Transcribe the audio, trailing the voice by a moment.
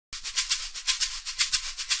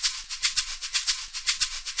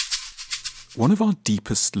One of our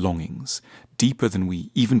deepest longings, deeper than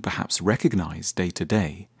we even perhaps recognize day to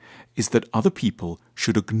day, is that other people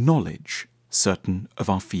should acknowledge certain of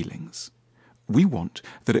our feelings. We want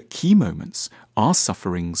that at key moments our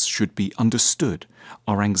sufferings should be understood,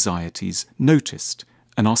 our anxieties noticed,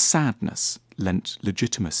 and our sadness lent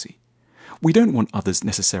legitimacy. We don't want others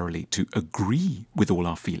necessarily to agree with all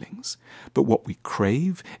our feelings, but what we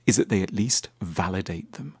crave is that they at least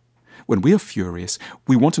validate them. When we are furious,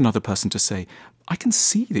 we want another person to say, "I can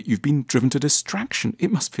see that you've been driven to distraction.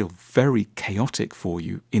 It must feel very chaotic for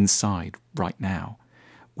you inside right now."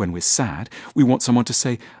 When we're sad, we want someone to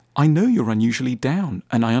say, "I know you're unusually down,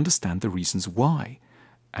 and I understand the reasons why."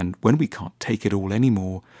 And when we can't take it all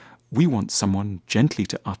anymore, we want someone gently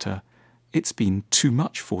to utter, "It's been too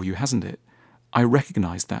much for you, hasn't it? I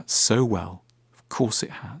recognize that so well. Of course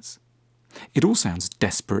it has." It all sounds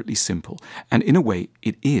desperately simple, and in a way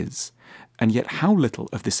it is, and yet how little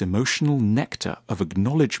of this emotional nectar of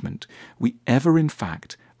acknowledgement we ever in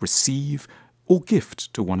fact receive or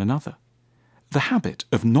gift to one another. The habit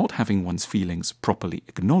of not having one's feelings properly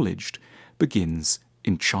acknowledged begins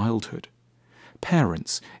in childhood.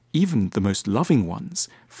 Parents, even the most loving ones,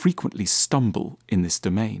 frequently stumble in this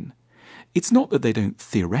domain. It's not that they don't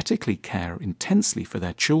theoretically care intensely for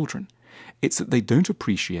their children. It's that they don't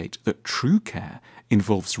appreciate that true care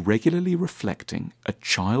involves regularly reflecting a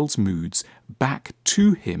child's moods back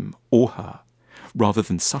to him or her, rather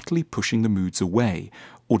than subtly pushing the moods away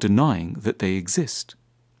or denying that they exist.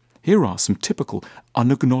 Here are some typical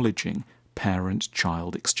unacknowledging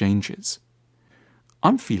parent-child exchanges.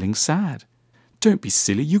 "I'm feeling sad." "Don't be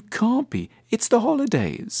silly, you can't be. It's the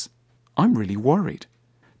holidays." "I'm really worried."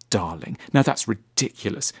 "Darling, now that's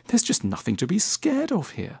ridiculous. There's just nothing to be scared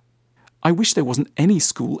of here." "I wish there wasn't any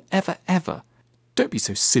school ever. Don't be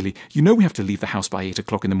so silly. You know we have to leave the house by 8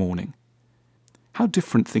 o'clock in the morning." How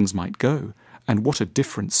different things might go, and what a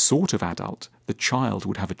different sort of adult the child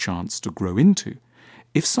would have a chance to grow into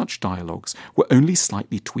if such dialogues were only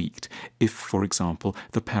slightly tweaked. If, for example,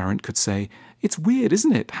 the parent could say, "It's weird,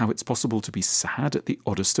 isn't it, how it's possible to be sad at the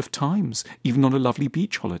oddest of times, even on a lovely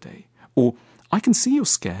beach holiday?" Or, "I can see you're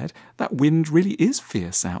scared. That wind really is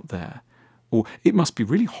fierce out there." Or, "It must be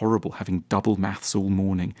really horrible having double maths all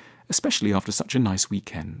morning, especially after such a nice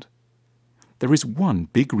weekend." There is one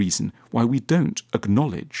big reason why we don't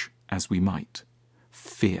acknowledge as we might: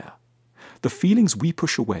 fear. The feelings we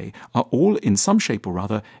push away are all in some shape or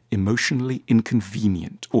other emotionally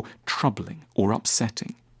inconvenient or troubling or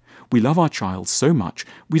upsetting. We love our child so much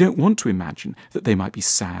we don't want to imagine that they might be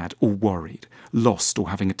sad or worried, lost or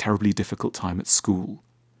having a terribly difficult time at school.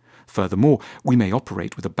 Furthermore, we may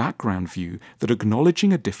operate with a background view that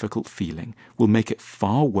acknowledging a difficult feeling will make it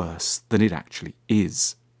far worse than it actually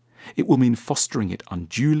is. It will mean fostering it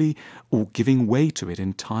unduly or giving way to it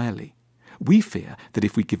entirely. We fear that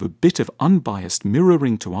if we give a bit of unbiased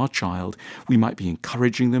mirroring to our child, we might be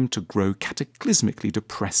encouraging them to grow cataclysmically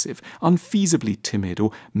depressive, unfeasibly timid,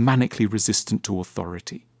 or manically resistant to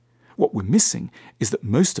authority. What we're missing is that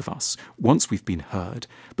most of us, once we've been heard,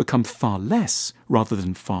 become far less rather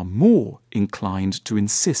than far more inclined to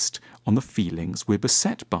insist on the feelings we're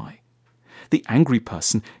beset by. The angry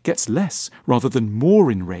person gets less rather than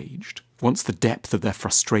more enraged once the depth of their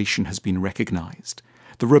frustration has been recognized.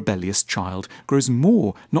 The rebellious child grows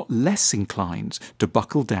more, not less inclined to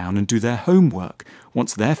buckle down and do their homework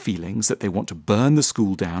once their feelings that they want to burn the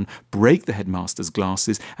school down, break the headmaster's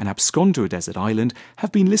glasses, and abscond to a desert island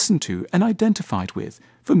have been listened to and identified with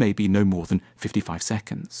for maybe no more than 55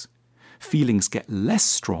 seconds. Feelings get less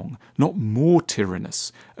strong, not more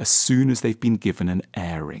tyrannous, as soon as they've been given an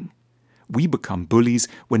airing. We become bullies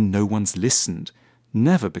when no one's listened,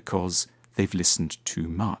 never because they've listened too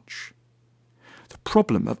much. The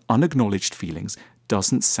problem of unacknowledged feelings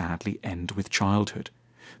doesn't sadly end with childhood.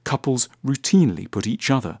 Couples routinely put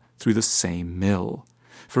each other through the same mill.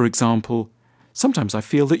 For example, "Sometimes I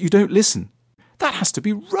feel that you don't listen." "That has to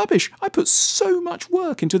be rubbish. I put so much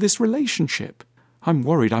work into this relationship." "I'm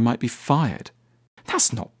worried I might be fired."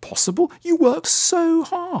 "That's not possible. You work so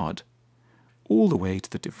hard." All the way to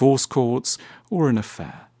the divorce courts or an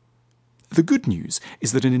affair. The good news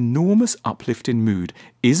is that an enormous uplift in mood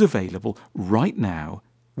is available right now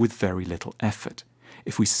with very little effort,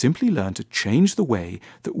 if we simply learn to change the way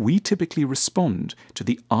that we typically respond to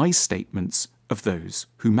the I statements of those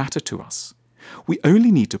who matter to us. We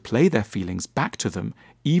only need to play their feelings back to them,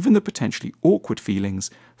 even the potentially awkward feelings,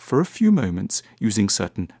 for a few moments using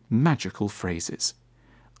certain magical phrases.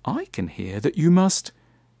 "I can hear that you must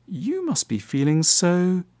be feeling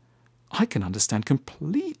so. I can understand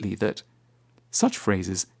completely that." Such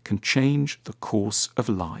phrases can change the course of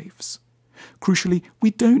lives. Crucially,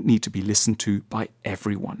 we don't need to be listened to by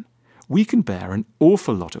everyone. We can bear an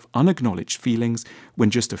awful lot of unacknowledged feelings when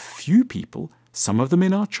just a few people, some of them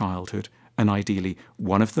in our childhood, and ideally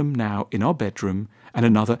one of them now in our bedroom and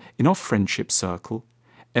another in our friendship circle,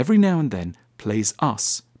 every now and then plays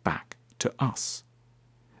us back to us.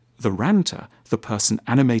 The ranter, the person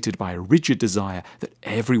animated by a rigid desire that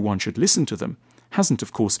everyone should listen to them, hasn't,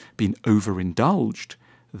 of course, been overindulged.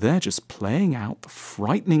 They're just playing out the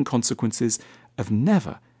frightening consequences of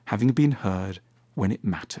never having been heard when it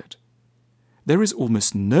mattered. There is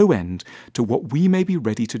almost no end to what we may be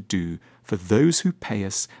ready to do for those who pay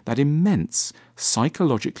us that immense,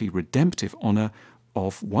 psychologically redemptive honour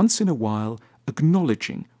of once in a while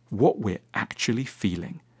acknowledging what we're actually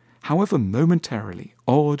feeling, however momentarily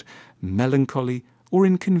odd, melancholy, or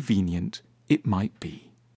inconvenient it might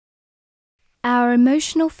be. Our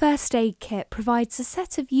emotional first aid kit provides a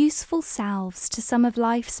set of useful salves to some of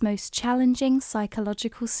life's most challenging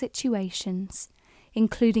psychological situations,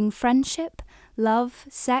 including friendship, love,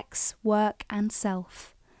 sex, work, and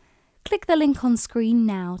self. Click the link on screen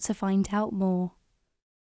now to find out more.